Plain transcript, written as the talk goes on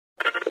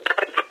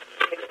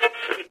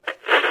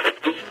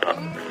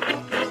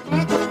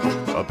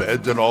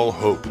Abandon all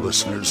hope,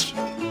 listeners.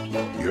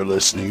 You're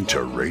listening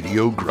to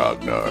Radio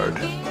Grognard,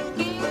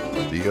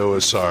 the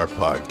OSR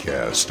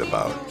podcast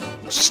about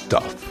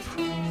stuff,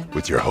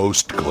 with your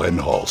host, Glenn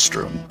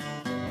Hallstrom.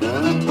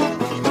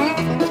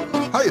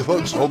 Hi,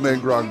 folks. Old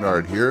Man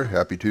Grognard here.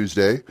 Happy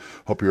Tuesday.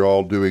 Hope you're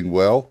all doing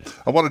well.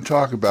 I want to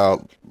talk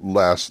about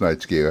last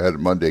night's game. I had a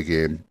Monday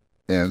game,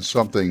 and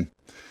something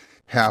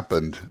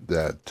happened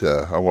that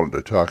I wanted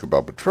to talk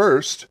about. But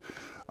first,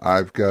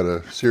 I've got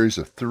a series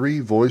of 3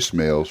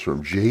 voicemails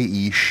from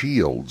J.E.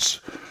 Shields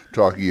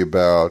talking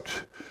about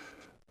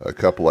a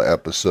couple of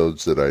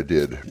episodes that I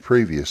did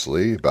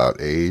previously about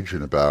age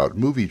and about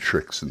movie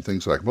tricks and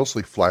things like,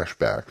 mostly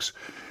flashbacks.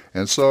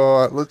 And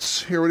so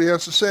let's hear what he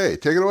has to say.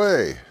 Take it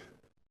away.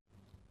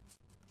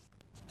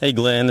 Hey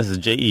Glenn, this is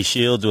J.E.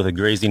 Shields with a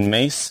Grazing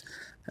Mace.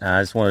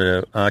 I just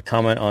wanted to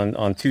comment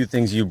on 2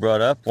 things you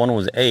brought up. One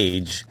was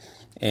age.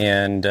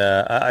 And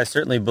I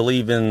certainly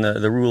believe in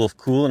the rule of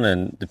cool,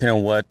 and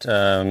depending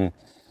on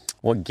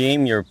what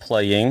game you're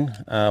playing,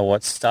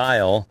 what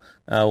style,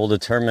 will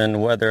determine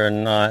whether or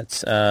not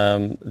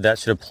that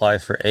should apply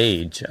for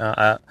age.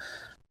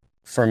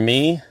 For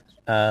me,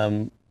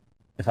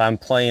 if I'm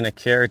playing a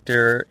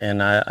character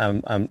and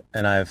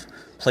I've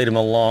played him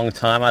a long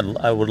time,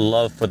 I would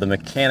love for the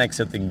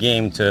mechanics of the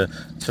game to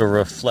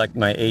reflect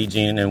my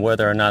aging and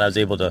whether or not I was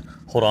able to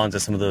hold on to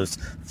some of those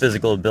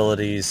physical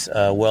abilities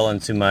well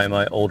into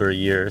my older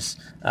years.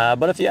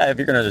 But if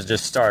you're going to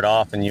just start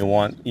off and you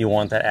want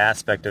that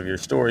aspect of your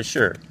story,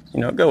 sure,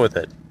 go with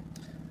it.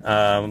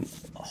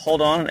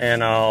 Hold on,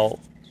 and I'll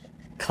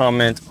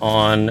comment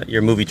on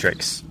your movie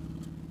tricks.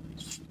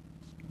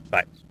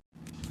 Bye.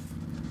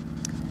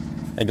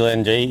 Hey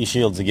Glenn, J.E.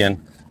 Shields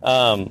again.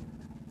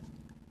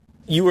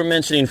 You were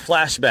mentioning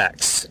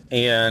flashbacks,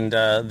 and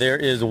there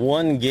is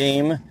one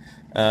game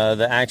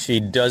that actually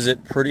does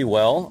it pretty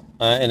well,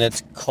 and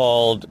it's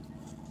called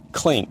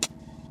Clink.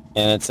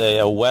 And it's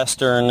a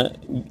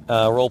Western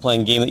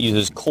role-playing game that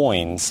uses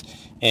coins.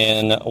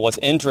 And what's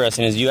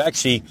interesting is you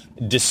actually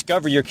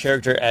discover your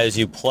character as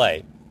you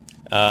play.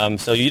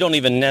 So you don't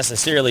even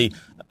necessarily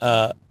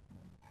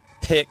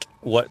pick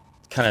what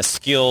kind of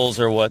skills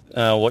or what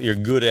you're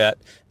good at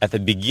the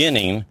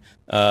beginning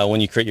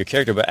when you create your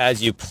character, but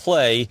as you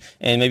play,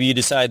 and maybe you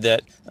decide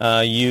that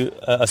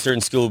a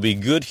certain skill will be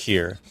good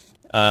here,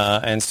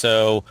 and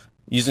so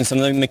using some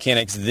of the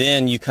mechanics,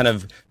 then you kind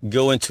of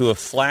go into a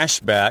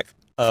flashback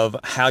of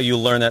how you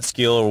learn that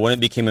skill or when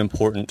it became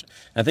important.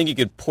 And I think you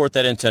could port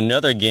that into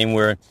another game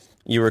where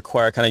you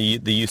require kind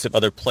of the use of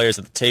other players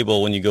at the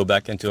table when you go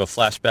back into a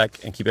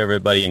flashback and keep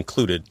everybody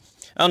included.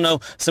 I don't know,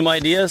 some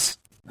ideas?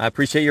 I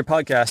appreciate your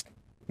podcast.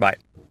 Bye.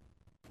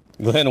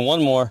 Glenn,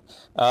 one more.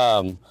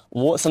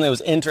 Something that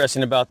was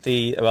interesting about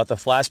the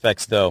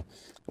flashbacks, though,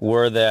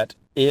 were that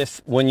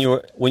when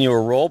you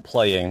were role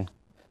playing,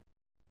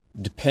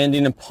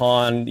 depending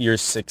upon your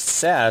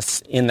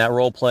success in that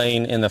role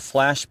playing in the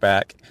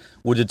flashback,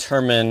 would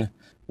determine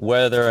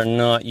whether or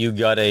not you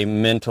got a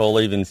mental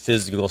or even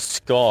physical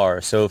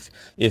scar. So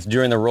if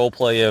during the role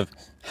play of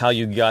how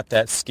you got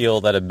that skill,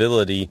 that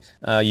ability,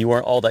 you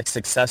weren't all that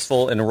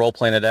successful in role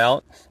playing it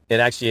out, it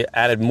actually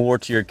added more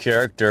to your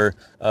character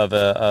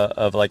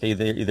of like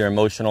either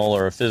emotional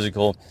or a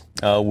physical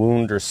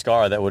wound or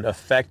scar that would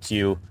affect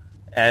you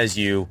as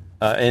you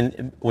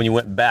and when you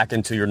went back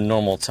into your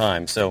normal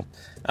time. So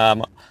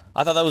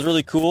I thought that was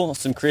really cool,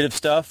 some creative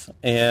stuff,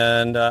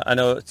 and I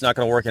know it's not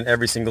going to work in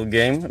every single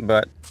game,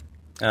 but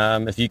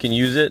if you can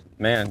use it,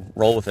 man,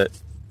 roll with it.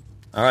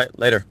 All right,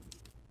 later.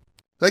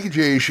 Thank you,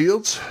 J.A.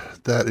 Shields.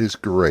 That is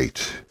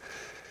great.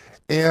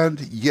 And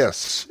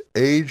yes,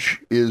 age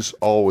is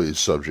always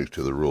subject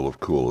to the rule of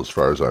cool as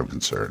far as I'm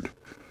concerned.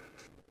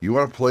 You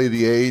want to play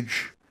the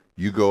age,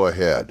 you go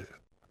ahead.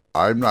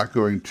 I'm not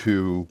going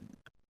to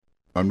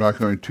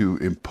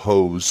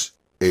impose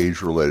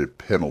age-related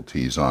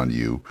penalties on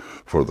you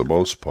for the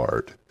most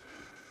part,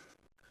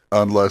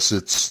 unless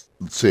it's,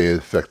 say, the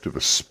effect of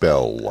a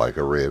spell like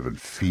a ray of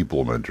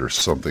enfeeblement or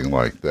something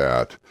like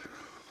that.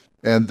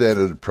 And then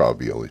it'd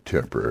probably be only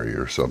temporary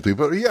or something.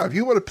 But yeah, if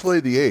you want to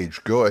play the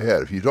age, go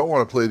ahead. If you don't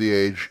want to play the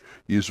age,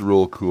 use the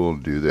rule of cool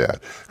and do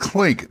that.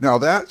 Clink. Now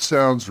that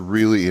sounds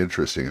really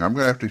interesting. I'm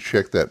going to have to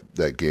check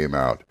that game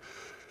out.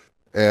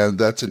 And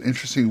that's an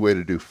interesting way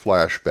to do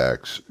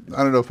flashbacks.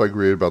 I don't know if I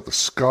agree about the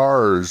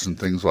scars and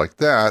things like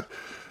that,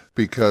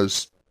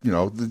 because,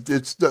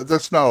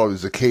 that's not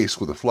always the case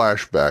with a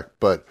flashback,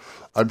 but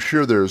I'm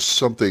sure there's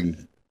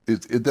something,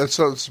 that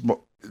sounds,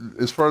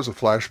 as far as a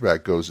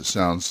flashback goes, it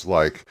sounds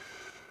like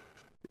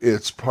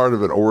it's part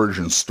of an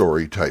origin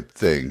story type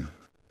thing.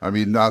 I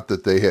mean, not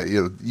that they had,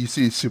 you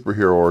see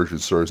superhero origin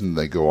stories and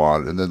they go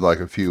on, and then like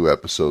a few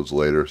episodes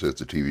later, so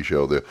it's a TV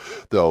show,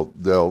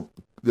 they'll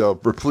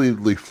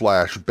repeatedly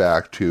flash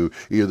back to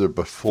either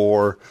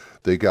before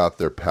they got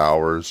their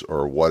powers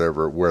or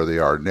whatever, where they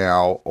are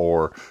now,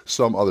 or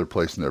some other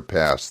place in their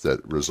past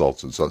that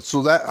results in something.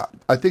 So that,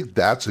 I think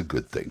that's a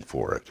good thing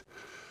for it.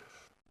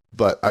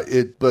 But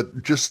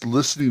just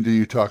listening to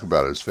you talk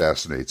about it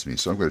fascinates me,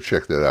 so I'm going to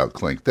check that out,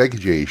 Clink. Thank you,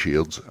 J.E.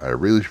 Shields. I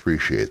really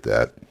appreciate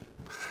that.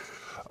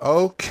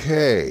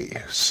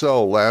 Okay,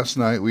 so last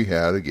night we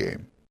had a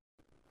game.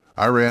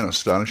 I ran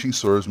Astonishing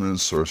Swordsmen and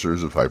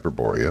Sorcerers of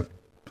Hyperborea,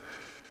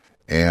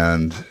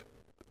 and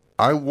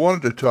I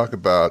wanted to talk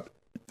about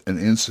an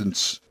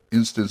instance.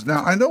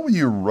 Now, I know when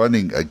you're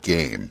running a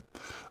game,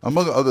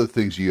 among other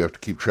things you have to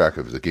keep track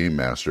of as a game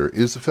master,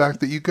 is the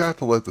fact that you got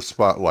to let the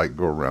spotlight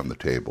go around the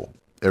table.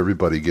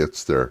 Everybody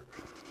gets their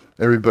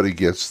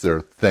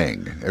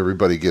thing.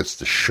 Everybody gets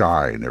to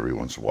shine every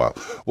once in a while.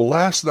 Well,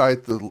 last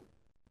night the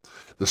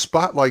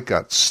spotlight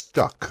got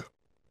stuck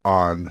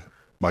on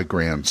my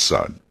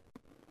grandson.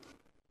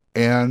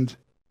 And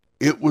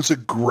it was a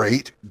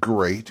great,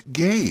 great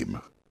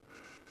game.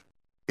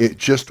 It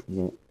just,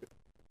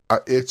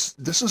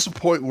 this is a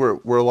point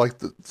where like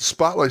the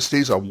spotlight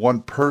stays on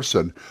one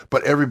person,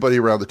 but everybody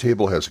around the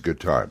table has a good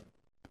time.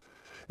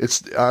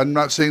 I'm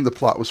not saying the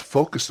plot was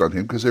focused on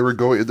him because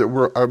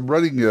I'm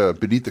running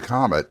Beneath the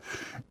Comet,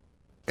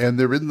 and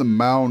they're in the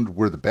mound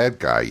where the bad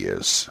guy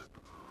is.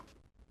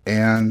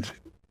 And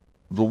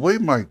the way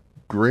my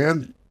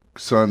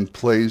grandson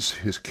plays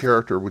his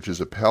character, which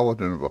is a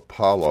paladin of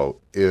Apollo,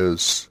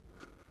 is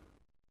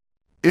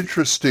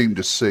interesting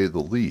to say the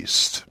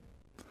least,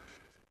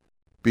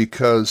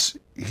 because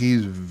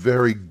he's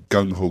very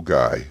gung-ho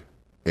guy,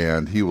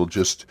 and he will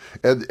just,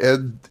 and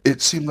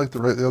it seemed like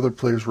the other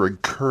players were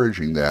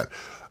encouraging that.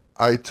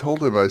 I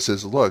told him, I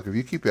says, look, if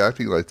you keep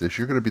acting like this,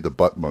 you're going to be the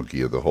butt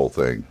monkey of the whole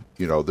thing.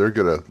 You know, they're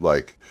going to,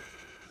 like,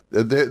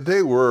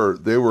 they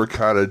were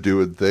kind of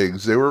doing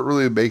things. They weren't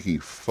really making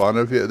fun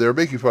of him. They were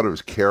making fun of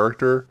his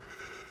character,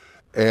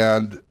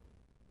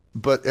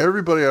 but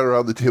everybody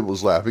around the table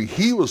was laughing.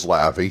 He was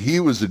laughing. He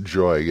was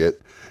enjoying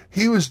it.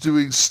 He was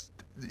doing,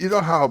 you know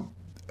how,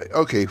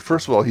 okay,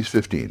 first of all, he's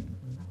 15.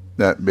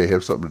 That may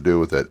have something to do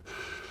with it.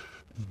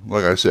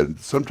 Like I said,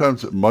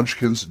 sometimes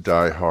munchkins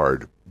die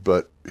hard,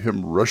 but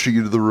him rushing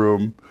into the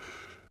room,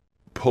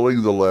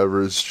 pulling the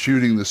levers,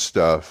 shooting the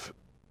stuff,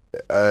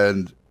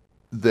 and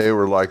they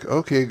were like,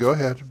 okay, go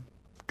ahead.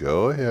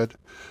 Go ahead.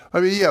 I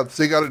mean, yeah,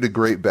 they got into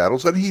great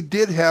battles, and he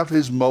did have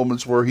his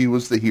moments where he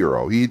was the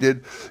hero. He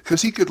did,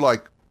 because he could,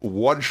 like,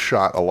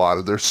 one-shot a lot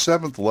of, they're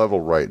 7th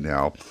level right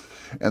now,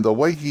 and the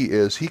way he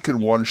is, he can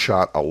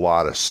one-shot a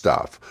lot of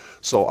stuff.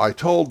 So I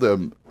told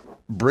them,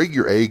 bring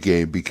your A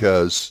game,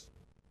 because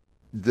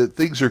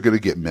things are going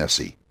to get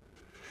messy.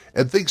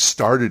 And things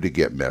started to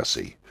get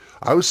messy.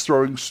 I was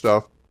throwing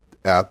stuff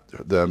at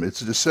them.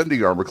 It's a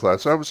descending armor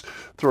class. I was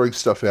throwing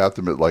stuff at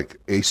them at like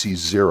AC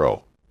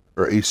 0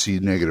 or AC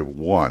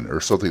 -1 or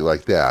something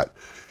like that.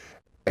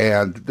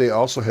 And they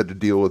also had to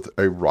deal with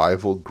a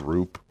rival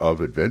group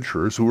of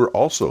adventurers who were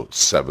also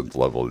 7th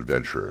level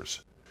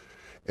adventurers.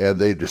 And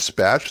they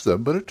dispatched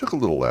them, but it took a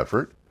little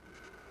effort.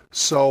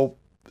 So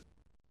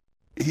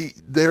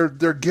they're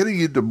getting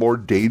into more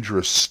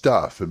dangerous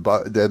stuff. And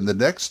then the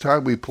next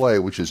time we play,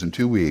 which is in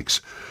 2 weeks,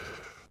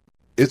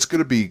 it's going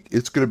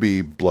to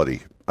be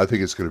bloody. I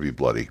think it's going to be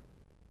bloody.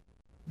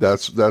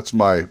 That's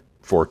my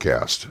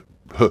forecast.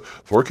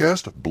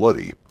 Forecast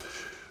bloody.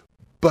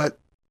 But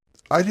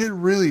I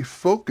didn't really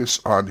focus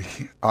on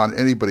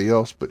anybody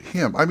else but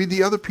him. I mean,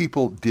 the other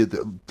people did.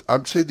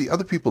 I'm saying the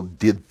other people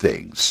did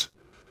things,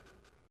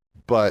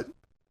 but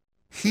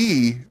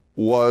he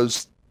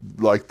was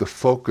like the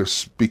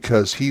focus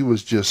because he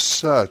was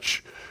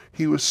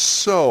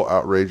so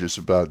outrageous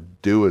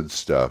about doing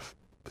stuff.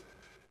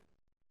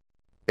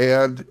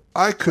 And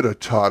I could have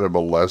taught him a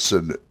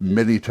lesson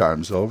many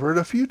times over, and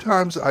a few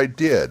times I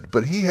did.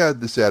 But he had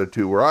this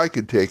attitude where I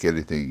could take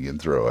anything you can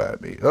throw at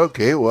me.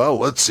 Okay, well,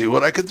 let's see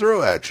what I can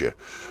throw at you.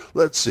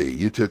 Let's see.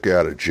 You took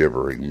out a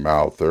gibbering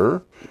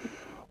mouther.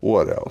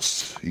 What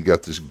else? You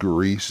got this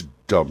grease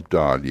dumped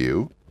on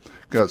you.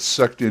 Got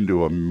sucked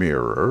into a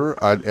mirror.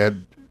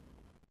 And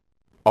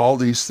all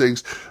these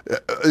things,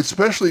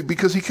 especially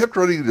because he kept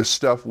running into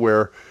stuff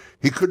where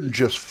he couldn't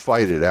just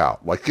fight it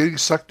out, like getting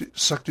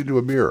sucked into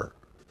a mirror.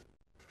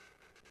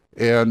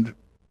 And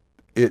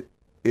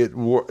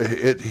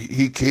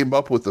he came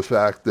up with the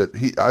fact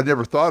that I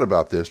never thought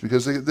about this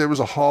because there was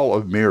a hall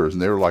of mirrors,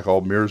 and they were like all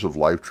mirrors of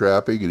life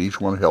trapping, and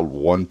each one held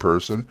one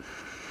person.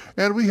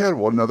 And we had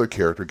one other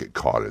character get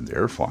caught in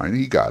there. Fine,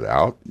 he got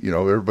out. You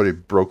know, everybody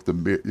broke the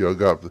mirror. You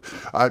know,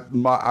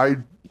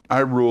 I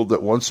ruled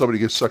that once somebody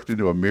gets sucked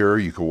into a mirror,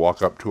 you can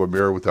walk up to a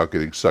mirror without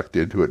getting sucked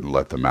into it and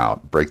let them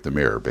out, break the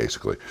mirror,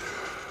 basically.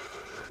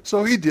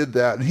 So he did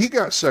that, and he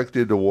got sucked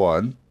into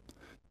one.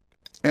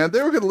 And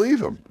they were going to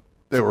leave him.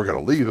 They were going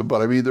to leave him,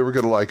 but I mean, they were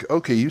going to like,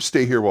 okay, you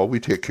stay here while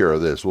we take care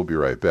of this. We'll be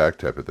right back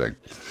type of thing.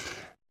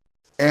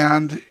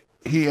 And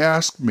he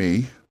asked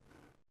me,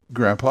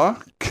 Grandpa,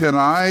 can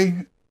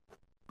I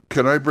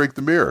break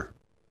the mirror?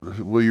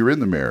 Well, you're in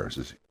the mirror. He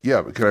says,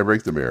 yeah, but can I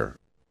break the mirror?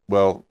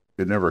 Well,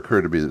 it never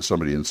occurred to me that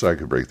somebody inside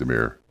could break the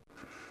mirror.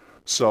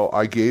 So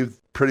I gave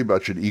pretty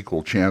much an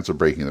equal chance of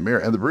breaking the mirror.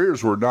 And the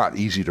mirrors were not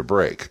easy to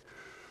break.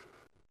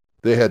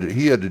 He had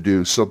to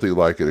do something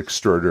like an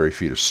extraordinary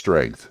feat of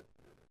strength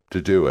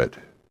to do it,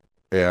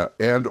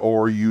 and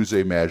or use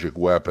a magic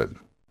weapon.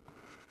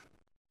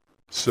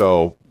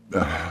 So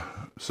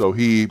So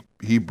he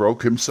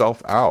broke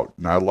himself out,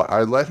 and I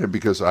let him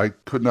because I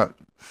could not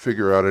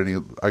figure out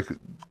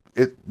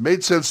it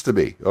made sense to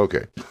me.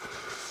 Okay.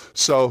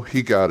 So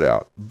he got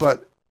out.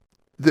 But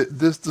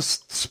the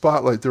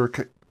spotlight,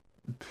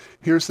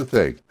 here's the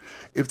thing.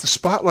 If the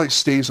spotlight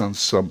stays on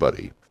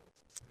somebody,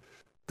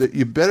 that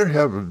you better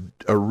have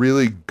a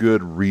really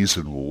good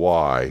reason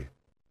why.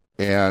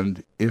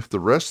 And if the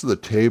rest of the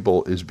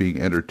table is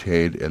being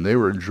entertained and they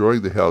were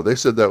enjoying the hell, they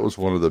said that was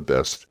one of the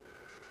best.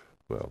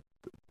 Well,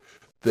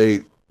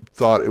 they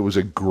thought it was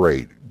a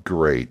great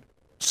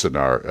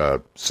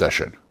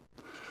session.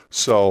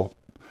 So,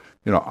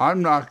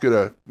 I'm not going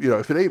to,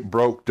 if it ain't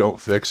broke,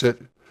 don't fix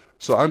it.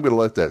 So I'm going to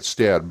let that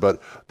stand.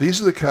 But these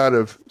are the kind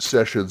of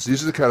sessions,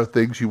 these are the kind of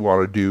things you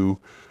want to do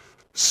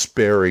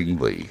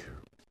sparingly.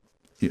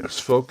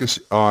 Focus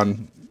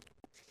on,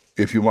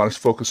 if you want to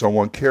focus on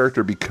one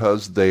character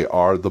because they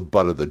are the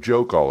butt of the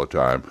joke all the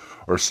time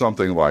or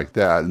something like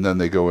that. And then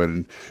they go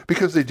in,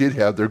 because they did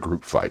have their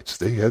group fights.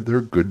 They had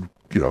their good,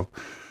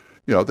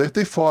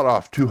 they fought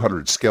off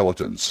 200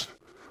 skeletons.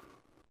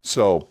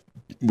 So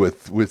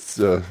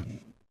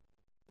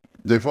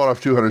they fought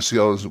off 200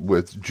 skeletons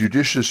with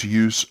judicious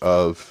use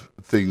of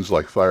things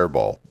like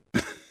fireball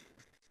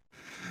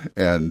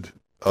and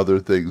other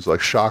things like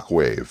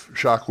shockwave.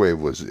 Shockwave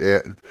was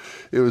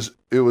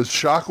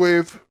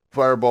shockwave,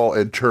 fireball,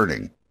 and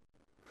turning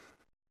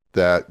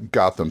that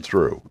got them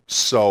through.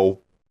 So,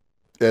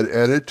 and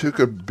it took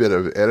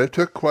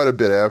quite a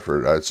bit of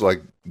effort. It's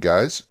like,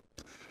 guys,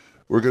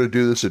 we're going to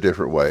do this a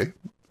different way.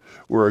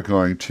 We're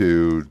going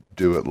to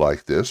do it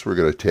like this. We're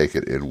going to take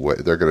it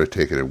they're going to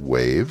take it in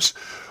waves.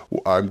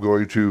 I'm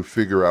going to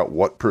figure out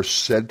what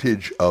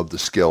percentage of the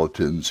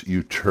skeletons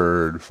you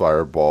turn,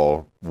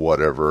 fireball,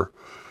 whatever.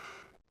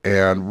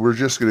 And we're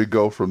just going to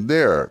go from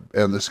there.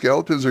 And the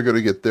skeletons are going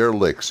to get their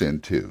licks in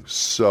too.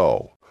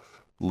 So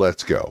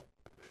let's go.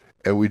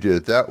 And we did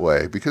it that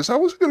way because I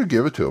wasn't going to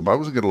give it to them. I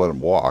wasn't going to let them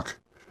walk.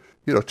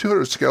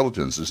 200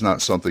 skeletons is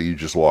not something you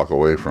just walk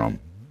away from.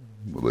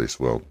 At least,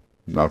 well,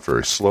 not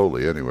very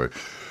slowly anyway.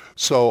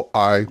 So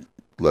I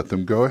let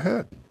them go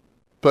ahead.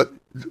 But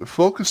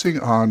focusing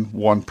on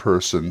one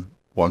person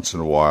once in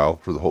a while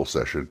for the whole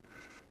session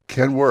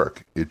can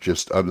work. It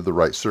just under the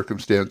right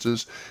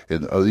circumstances.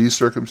 In these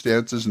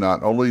circumstances,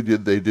 not only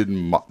did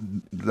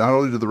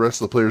the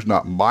rest of the players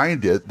not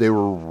mind it, they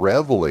were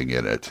reveling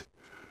in it.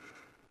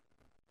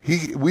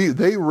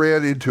 They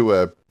ran into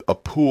a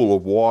pool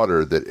of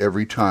water that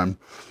every time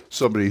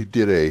somebody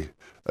did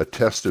a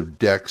test of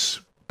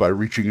dex by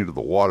reaching into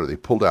the water, they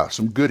pulled out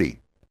some goodie,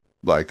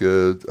 like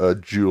a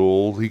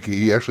jewel.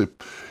 He actually,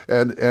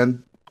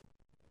 and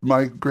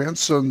my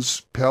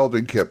grandson's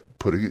paladin kept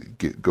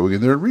going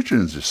in there and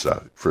reaching into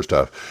stuff for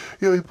stuff.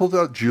 He pulled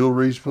out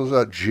jewelry, he pulled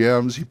out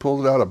gems, he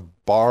pulled out a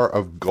bar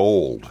of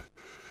gold.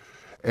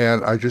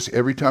 And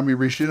every time he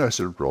reached in, I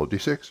said, roll a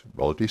d6,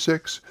 roll a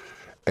d6.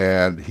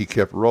 And he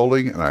kept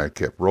rolling, and I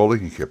kept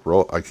rolling, I kept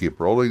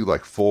rolling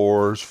like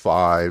 4s,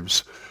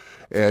 5s.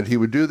 And he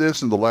would do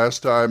this, and the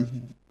last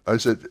time, I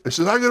said,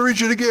 I'm going to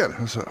reach in again.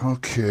 I said,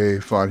 okay,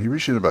 fine. He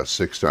reached in about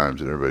 6 times,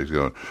 and everybody's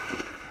going.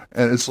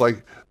 And it's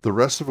like the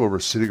rest of them were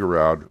sitting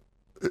around.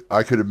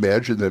 I could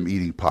imagine them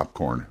eating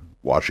popcorn,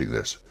 watching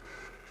this.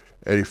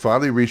 And he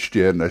finally reached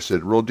in, and I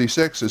said, roll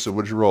d6. I said,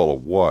 what'd you roll? A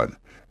 1.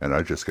 And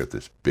I just got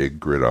this big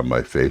grin on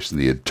my face, and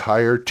the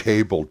entire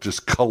table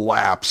just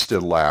collapsed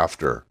in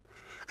laughter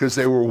because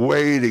they were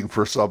waiting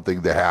for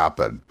something to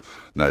happen.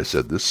 And I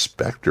said, this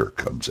specter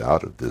comes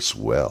out of this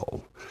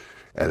well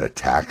and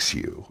attacks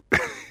you.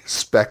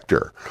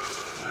 Specter.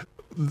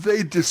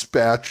 They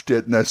dispatched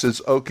it, and I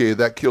says, okay,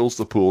 that kills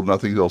the pool.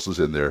 Nothing else is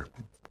in there.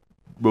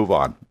 Move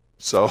on.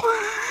 So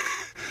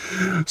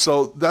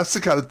that's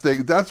the kind of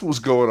thing. That's what was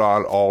going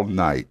on all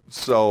night.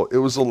 So it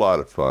was a lot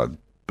of fun.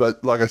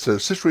 But like I said, a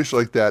situation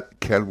like that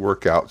can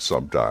work out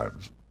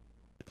sometimes.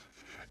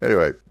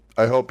 Anyway,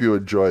 I hope you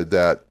enjoyed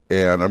that,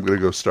 and I'm going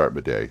to go start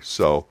my day.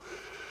 So,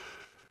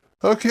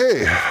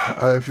 okay,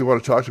 if you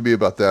want to talk to me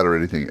about that or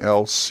anything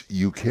else,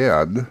 you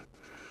can.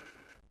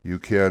 You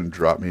can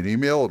drop me an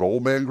email at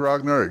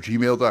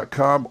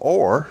oldmangrognard@gmail.com,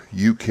 or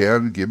you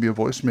can give me a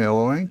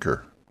voicemail on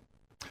Anchor.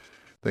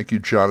 Thank you,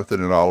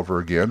 Jonathan and Oliver,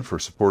 again for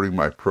supporting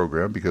my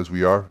program, because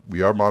we are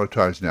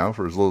monetized now.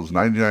 For as little as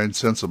 99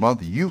 cents a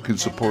month, you can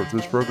support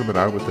this program, and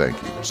I would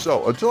thank you.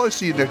 So until I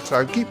see you next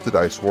time, keep the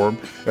dice warm,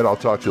 and I'll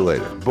talk to you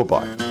later.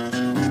 Bye-bye.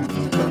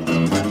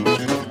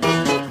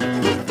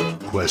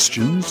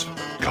 Questions?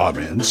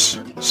 Comments?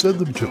 Send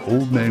them to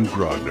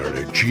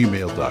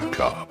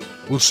oldmangrognard@gmail.com.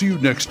 We'll see you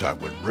next time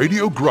when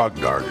Radio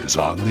Grognard is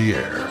on the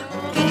air.